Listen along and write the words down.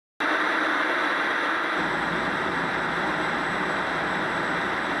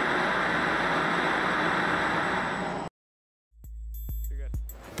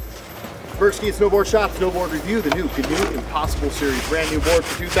Berg Ski and Snowboard Shop Snowboard Review, the new Canoe Impossible Series. Brand new board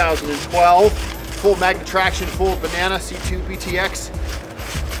for 2012. Full magnet traction, full banana C2 BTX.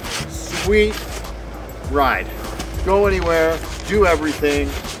 Sweet ride. Go anywhere, do everything.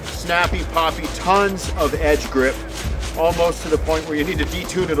 Snappy, poppy, tons of edge grip. Almost to the point where you need to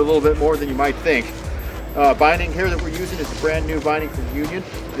detune it a little bit more than you might think. Binding here that we're using is a brand new binding from Union.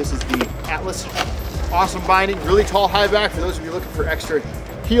 This is the Atlas. Awesome binding, really tall high back for those of you looking for extra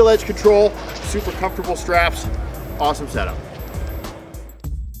heel edge control, super comfortable straps, awesome setup.